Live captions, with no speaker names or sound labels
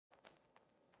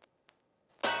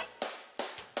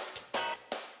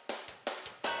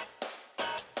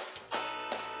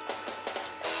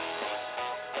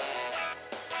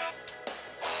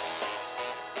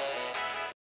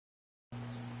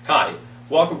Hi,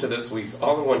 welcome to this week's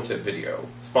All-in-One Tip video,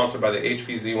 sponsored by the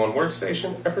HP Z1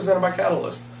 Workstation and presented by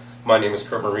Catalyst. My name is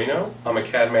Kurt Marino. I'm a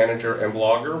CAD manager and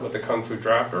blogger with the Kung Fu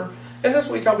Drafter, and this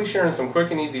week I'll be sharing some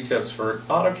quick and easy tips for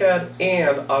AutoCAD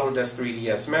and Autodesk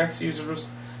 3ds Max users,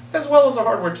 as well as a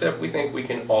hardware tip we think we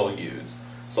can all use.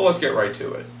 So let's get right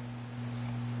to it.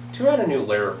 To add a new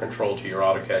layer of control to your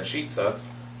AutoCAD sheet sets,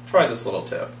 try this little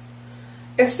tip.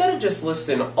 Instead of just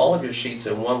listing all of your sheets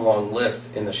in one long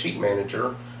list in the Sheet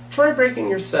Manager, try breaking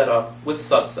your setup with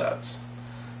subsets.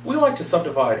 We like to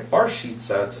subdivide our sheet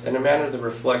sets in a manner that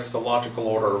reflects the logical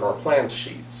order of our planned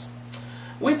sheets.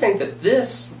 We think that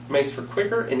this makes for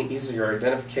quicker and easier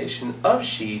identification of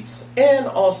sheets and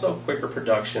also quicker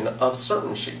production of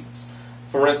certain sheets.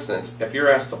 For instance, if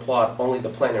you're asked to plot only the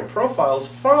plan and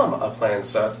profiles from a plan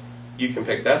set, you can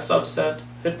pick that subset,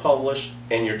 hit publish,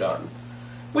 and you're done.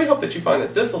 We hope that you find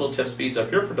that this little tip speeds up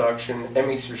your production and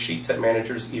makes your sheet set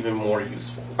managers even more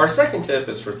useful. Our second tip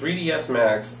is for 3ds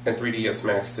Max and 3ds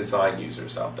Max Design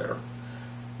users out there.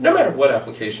 No matter what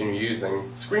application you're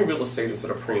using, screen real estate is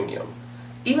at a premium.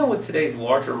 Even with today's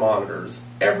larger monitors,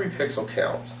 every pixel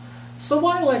counts. So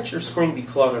why let your screen be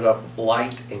cluttered up with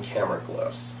light and camera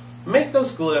glyphs? Make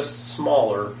those glyphs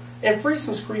smaller and free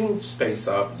some screen space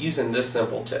up using this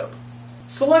simple tip.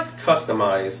 Select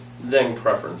Customize, then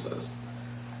Preferences.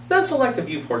 Then select the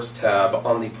Viewports tab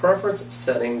on the Preference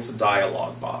Settings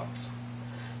dialog box.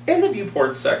 In the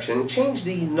Viewports section, change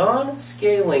the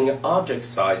non-scaling object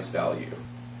size value.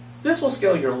 This will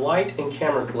scale your light and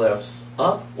camera glyphs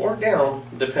up or down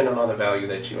depending on the value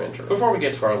that you enter. Before we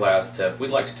get to our last tip,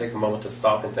 we'd like to take a moment to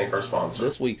stop and thank our sponsor.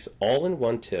 This week's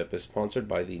all-in-one tip is sponsored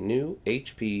by the new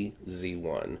HP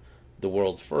Z1, the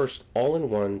world's first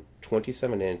all-in-one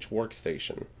 27-inch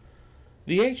workstation.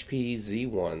 The HP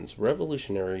Z1's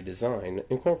revolutionary design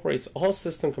incorporates all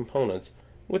system components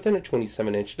within a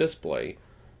 27-inch display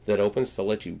that opens to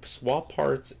let you swap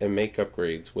parts and make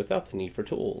upgrades without the need for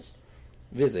tools.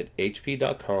 Visit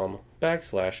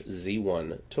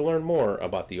hp.com/Z1 to learn more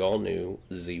about the all-new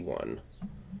Z1.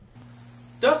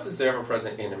 Dust is the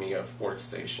ever-present enemy of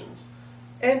workstations.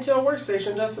 And to a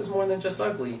workstation, dust is more than just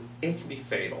ugly. It can be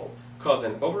fatal,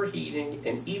 causing overheating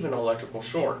and even electrical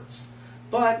shorts.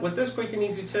 But with this quick and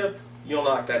easy tip, you'll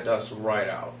knock that dust right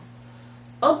out.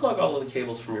 Unplug all of the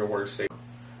cables from your workstation.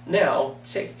 Now,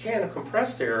 take a can of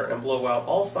compressed air and blow out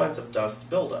all signs of dust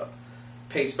buildup.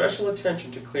 Pay special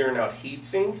attention to clearing out heat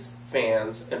sinks,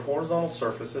 fans, and horizontal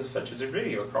surfaces such as your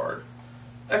video card.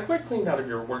 A quick clean out of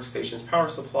your workstation's power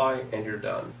supply and you're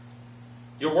done.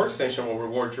 Your workstation will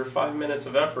reward your 5 minutes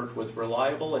of effort with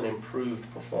reliable and improved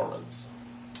performance.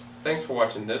 Thanks for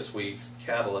watching this week's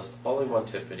Catalyst All-in-One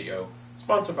Tip video,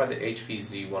 sponsored by the HP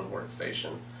Z1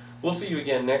 Workstation. We'll see you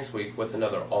again next week with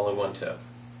another all-in-one tip.